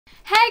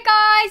Hey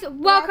guys,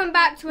 welcome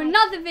back to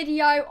another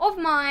video of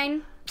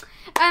mine.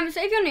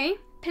 So if you're new,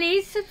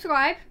 please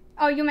subscribe.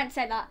 Oh, you're meant to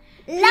say that.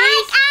 Like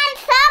and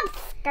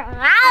subscribe. And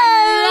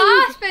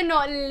last but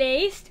not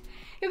least,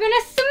 you're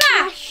gonna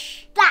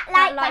smash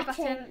that like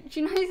button.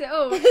 She knows it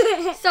all.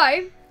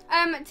 So,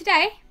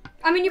 today,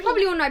 I mean, you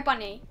probably all know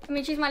Bunny. I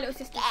mean, she's my little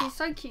sister. She's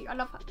so cute. I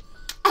love her.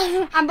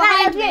 And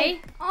behind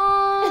me,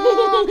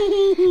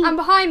 and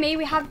behind me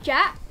we have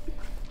Jet.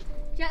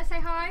 Jet, say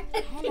hi.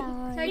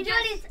 Hello. So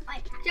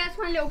Jet's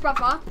my little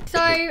brother.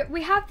 So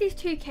we have these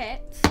two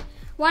kits.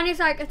 One is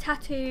like a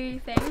tattoo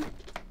thing.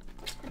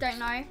 I don't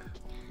know.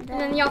 And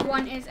then the other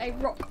one is a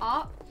rock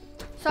art.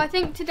 So I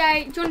think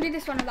today, do you want to do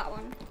this one or that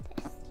one?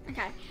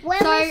 Okay. When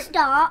we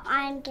start,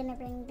 I'm gonna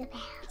ring the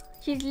bell.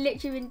 She's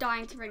literally been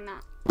dying to ring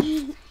that.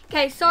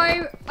 Okay, so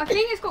I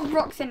think it's got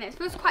rocks in it. It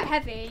feels quite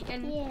heavy.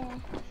 And yeah.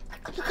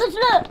 Because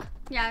look.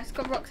 Yeah, it's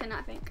got rocks in it,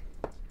 I think.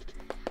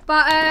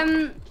 But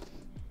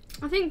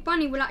I think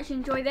Bunny will actually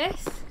enjoy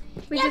this.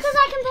 Yeah, because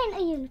I can paint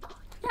a unicorn.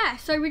 Yeah,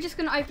 so we're just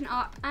going to open it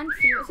up and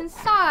see what's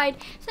inside.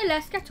 So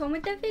let's get on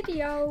with the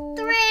video.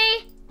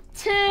 3,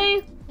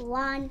 2,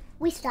 1,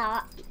 we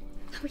start.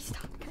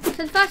 So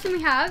the first thing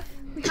we have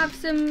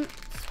some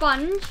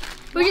sponge.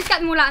 We'll just get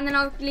them all out and then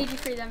I'll lead you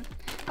through them.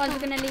 I was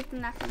going to leave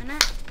them there for a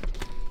minute.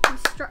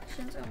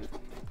 Instructions.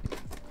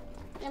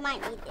 They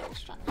might need the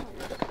instructions.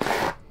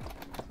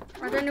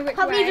 I don't know which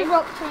Probably way. the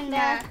rocks in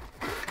there.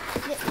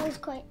 Yeah. It was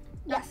quite.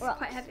 That's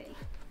quite heavy.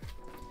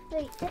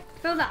 Wait,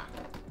 Feel that?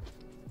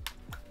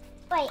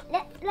 wait.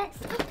 Let's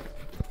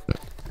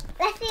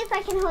see if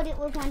I can hold it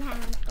with one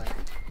hand.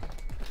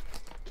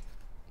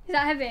 Is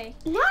that heavy?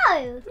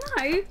 No.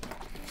 No.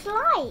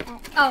 Slide.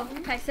 Oh,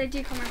 okay. So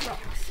do come with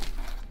rocks.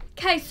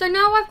 Okay, so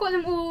now I've got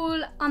them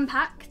all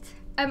unpacked.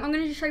 I'm going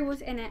to just show you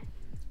what's in it.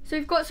 So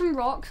we've got some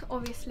rocks,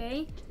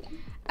 obviously.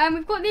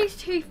 We've got these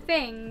two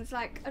things.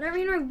 Like I don't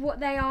really know what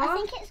they are. I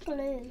think it's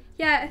glue.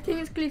 Yeah, I think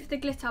it's glue for the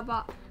glitter,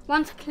 but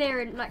one's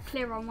clear and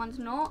clear on, one's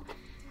not.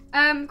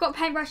 Got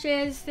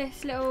paintbrushes.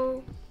 This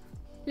little.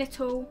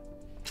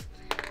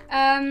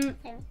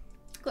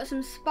 Got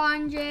some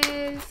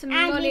sponges, some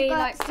and lolly, got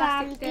like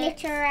plastic some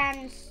sticks. glitter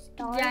and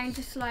stuff. Yeah, and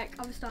just like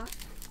other stuff.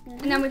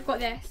 And then we've got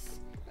this,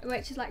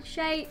 which is like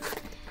shapes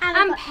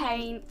And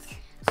paint.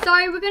 So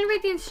we're going to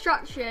read the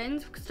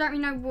instructions because I don't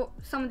really know what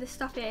some of this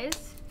stuff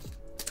is.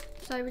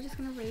 So we're just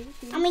going to read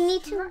the and we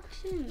need to.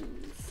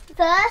 instructions.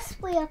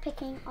 First, we are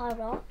picking our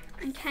rock.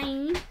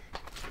 Okay.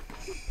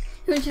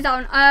 Who choose that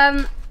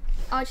one?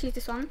 I'll choose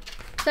this one.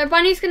 So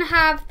Bunny's going to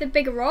have the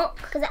bigger rock.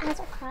 Because it has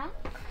a crack.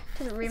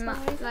 Doesn't really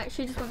matter. Like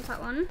she just wants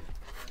that one.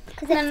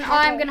 And then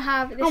I'm going to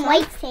have this one. I'm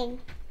waiting.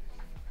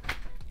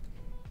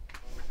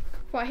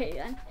 Well, I hit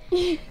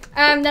you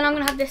then. Then I'm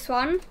going to have this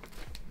one.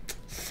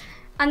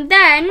 And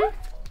then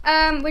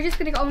we're just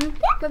going to get on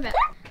with it.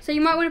 So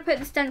you might want to put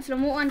the stencil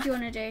on. What one do you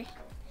want to do?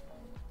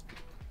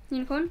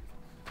 Unicorn?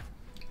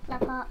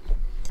 Love heart.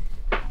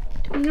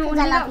 You don't want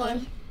to do that you.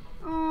 one?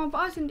 Oh, but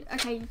I was going to...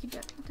 Okay, you can do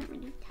it. I don't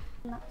really...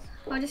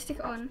 I'll just stick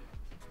it on.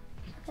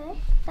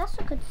 Okay, that's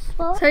a good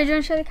spot. So do you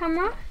want to show the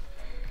camera?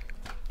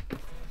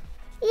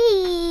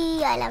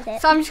 I love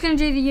it. So I'm just going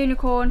to do the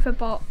unicorn for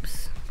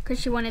Bops. Because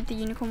she wanted the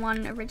unicorn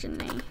one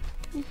originally.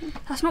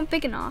 That's not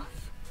big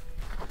enough.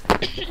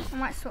 I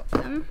might swap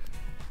them.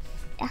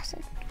 That's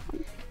it.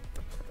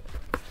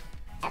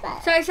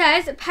 So it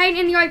says, paint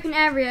in the open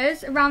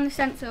areas around the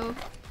stencil.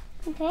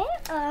 Okay,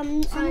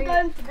 I'm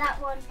going for that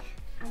one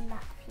and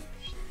that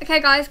peach. Okay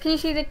guys, can you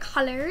see the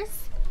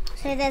colours?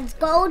 So there's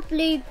gold,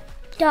 blue,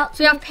 dark.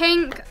 So you have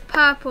pink,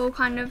 purple,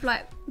 kind of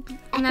like,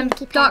 and then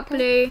pinky dark purple.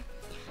 blue,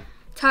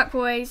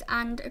 turquoise,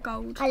 and a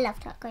gold. I love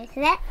turquoise.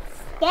 So let's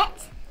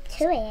get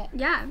to it.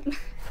 Yeah.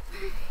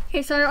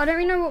 Okay, so I don't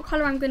really know what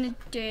colour I'm going to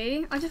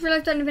do. I just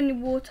realised I don't have any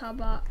water,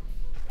 but...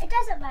 It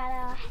doesn't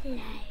matter.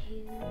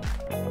 Hello.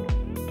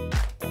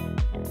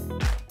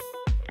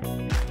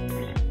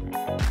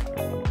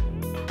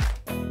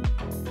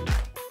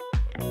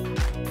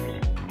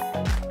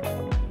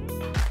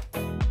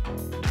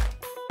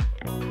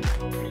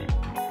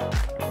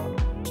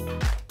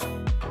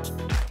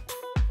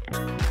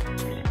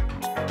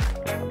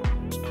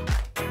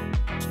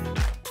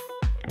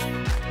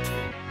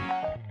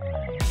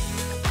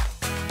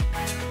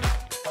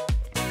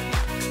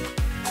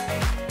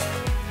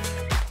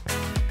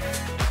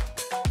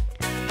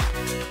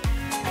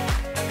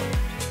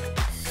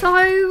 So,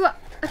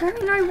 I don't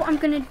really know what I'm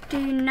going to do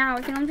now.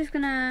 I think I'm just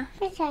going to...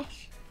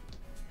 British.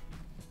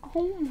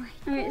 Oh my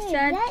god, It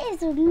said... that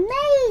is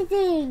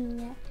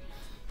amazing.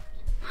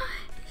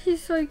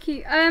 She's so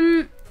cute.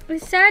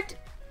 It said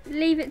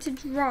leave it to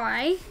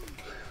dry.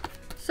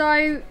 So,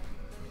 I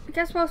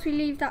guess whilst we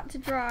leave that to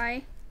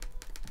dry...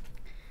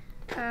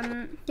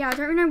 yeah, I don't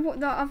really know what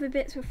the other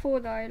bits were for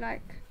though,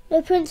 like...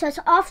 No, Princess,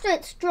 after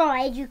it's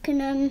dried, you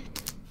can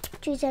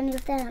choose any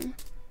of them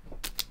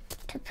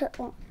to put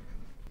on.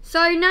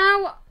 So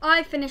now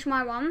I've finished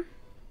my one.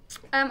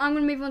 I'm going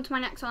to move on to my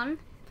next one.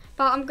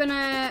 But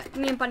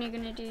me and Bunny are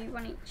going to do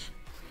one each.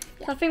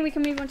 Yeah. So I think we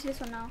can move on to this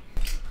one now.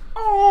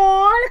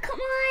 Oh, look at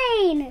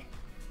mine.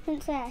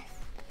 Princess.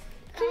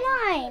 Look at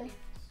mine.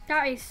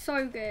 That is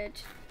so good.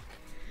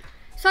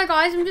 So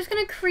guys, I'm just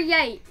going to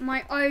create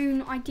my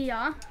own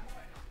idea.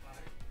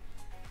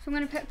 So I'm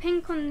going to put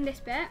pink on this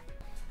bit.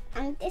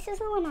 And this is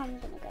the one I'm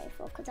going to go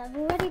for because I've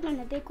already done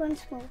a big one,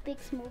 small, big,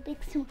 small, big,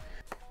 small.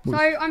 So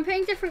I'm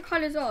putting different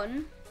colours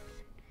on.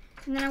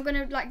 And then I'm going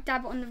to like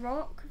dab it on the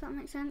rock, if that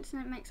makes sense.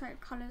 And it makes like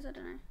colours, I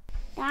don't know.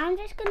 Now I'm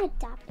just going to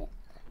dab it.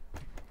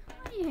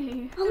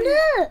 Ew.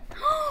 Oh look!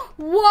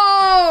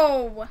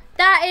 Whoa!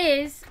 That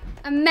is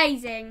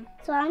amazing.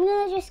 So I'm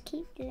going to just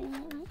keep doing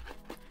it. Like.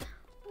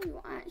 Oh,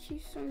 you're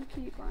actually so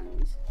cute,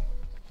 Buns.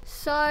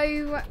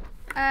 So,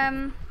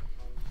 I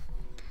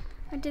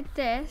did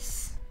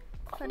this.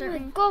 Oh my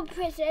god,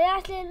 Princess,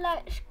 that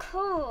looks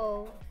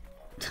cool.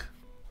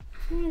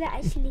 That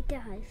actually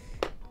does.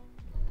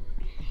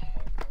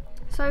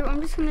 So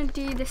I'm just going to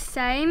do the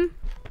same.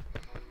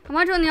 I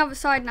might do it on the other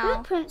side now.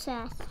 Look,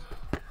 Princess.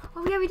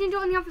 Oh yeah, we didn't do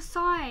it on the other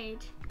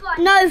side.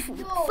 No,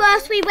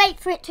 first we wait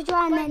for it to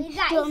dry and then do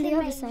it on the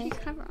other side. She's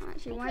clever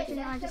actually. Why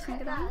didn't I just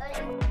think of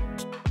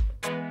that?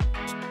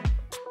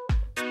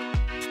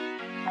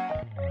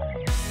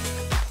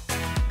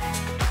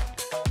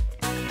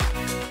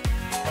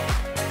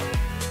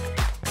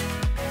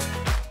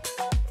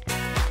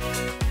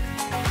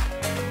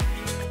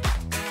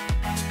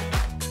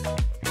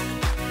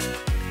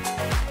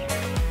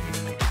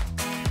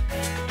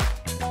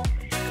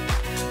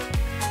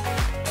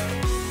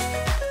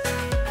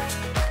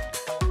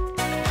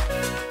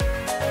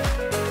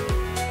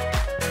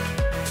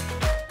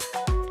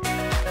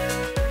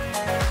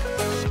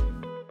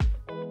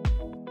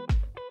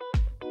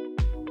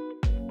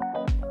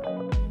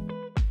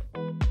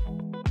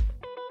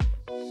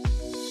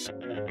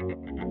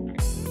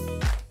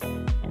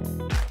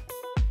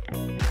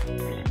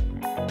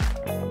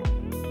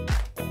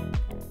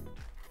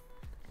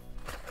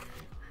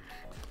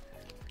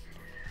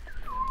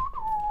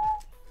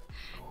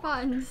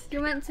 Buns,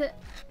 you're meant to.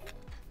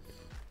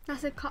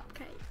 That's a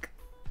cupcake.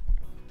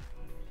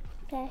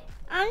 Okay,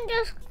 I'm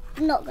just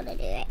not gonna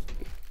do it.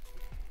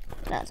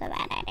 That's a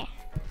bad idea.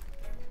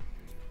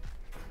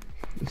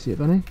 You see it,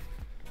 Bunny?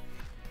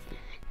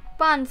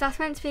 Buns, that's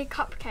meant to be a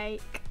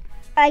cupcake.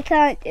 I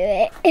can't do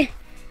it.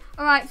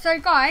 Alright, so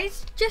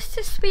guys, just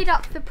to speed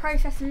up the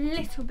process a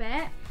little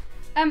bit,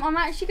 I'm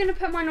actually going to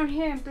put mine on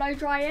here and blow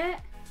dry it.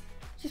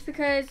 Just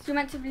because you're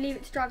meant to leave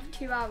it to dry for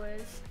 2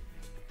 hours.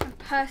 And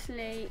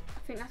personally, I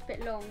think that's a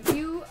bit long. A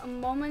few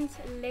moments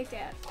later.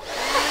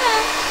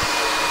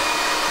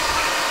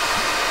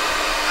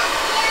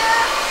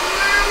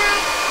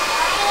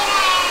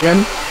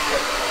 Again?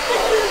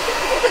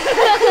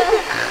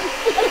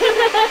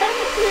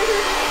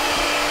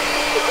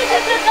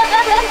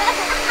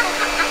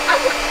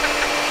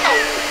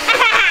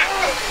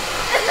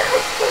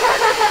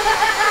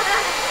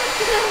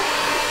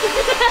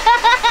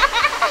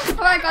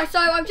 Alright guys, so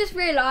I've just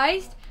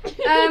realised,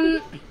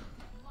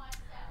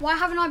 why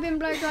haven't I been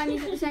blow drying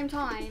these at the same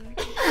time?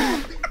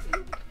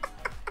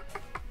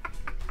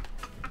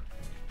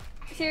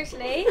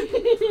 Seriously?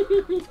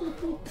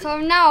 So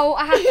now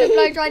I have to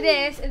blow dry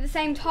this at the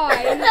same time,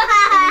 even though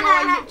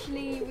I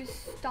literally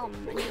was dumb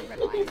and didn't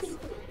realise.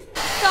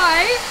 So,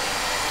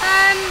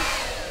 I'm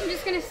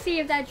just going to see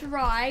if they're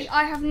dry.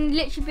 I have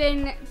literally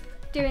been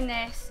doing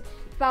this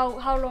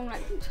about how long,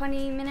 like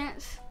 20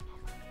 minutes?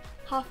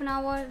 Half an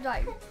hour?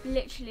 Like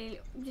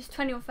literally just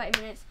 20 or 30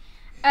 minutes.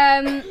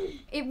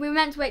 We were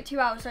meant to wait 2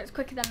 hours, so it's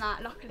quicker than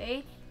that,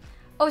 luckily.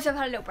 Also, I've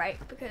had a little break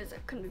because I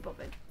couldn't be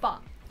bothered.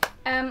 But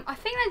I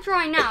think they're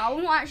dry now.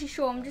 I'm not actually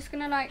sure. I'm just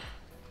gonna like.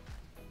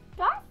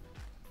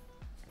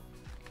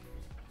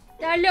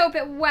 They're a little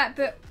bit wet,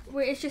 but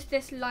it's just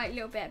this light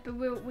little bit. But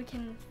we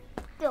can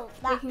go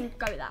with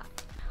that.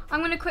 I'm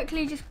gonna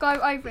quickly just go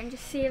over and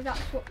just see if that's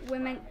what we're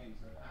meant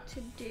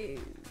to do.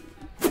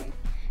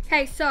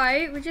 Okay, so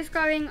we're just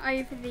going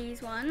over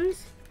these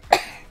ones.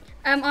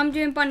 I'm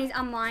doing Bunny's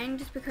and mine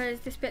just because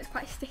this bit's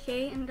quite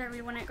sticky and I don't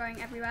really want it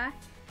going everywhere.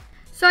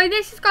 So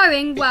this is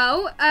going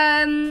well.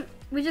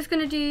 We're just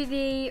going to do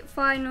the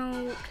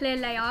final clear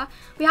layer.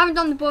 We haven't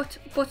done the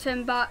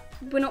bottom, but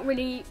we're not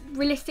really,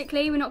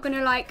 realistically, we're not going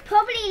to like...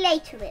 Probably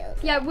later we'll.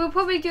 Yeah, we'll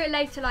probably do it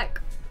later,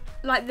 like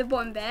the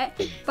bottom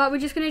bit. But we're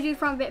just going to do the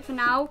front bit for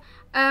now.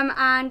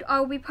 And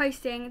I'll be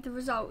posting the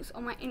results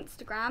on my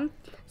Instagram.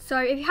 So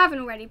if you haven't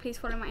already, please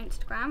follow my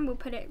Instagram. We'll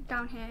put it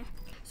down here.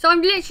 So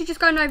I'm literally just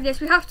going over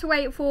this. We have to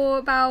wait for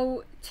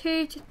about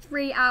 2 to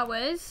 3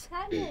 hours.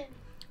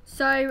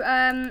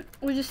 So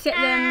we'll just sit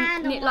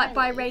them like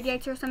by a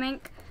radiator or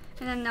something,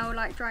 and then they'll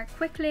like dry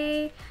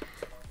quickly.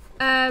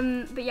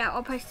 But yeah,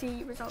 I'll post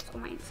the results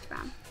on my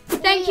Instagram.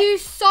 Thank you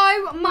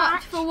so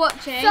much for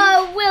watching.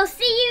 So we'll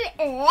see you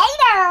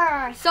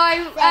later. So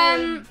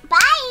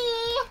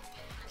bye.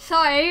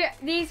 So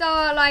these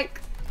are like,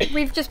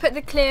 we've just put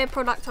the clear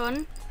product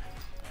on.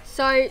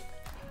 So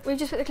we've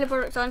just put the clear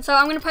product on. So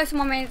I'm going to post them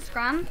on my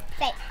Instagram.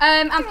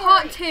 And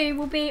part 2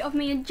 will be of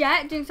me and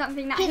Jet doing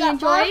something that he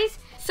enjoys.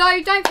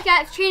 So don't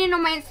forget to tune in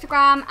on my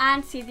Instagram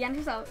and see the end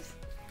results.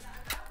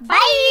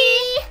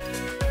 Bye.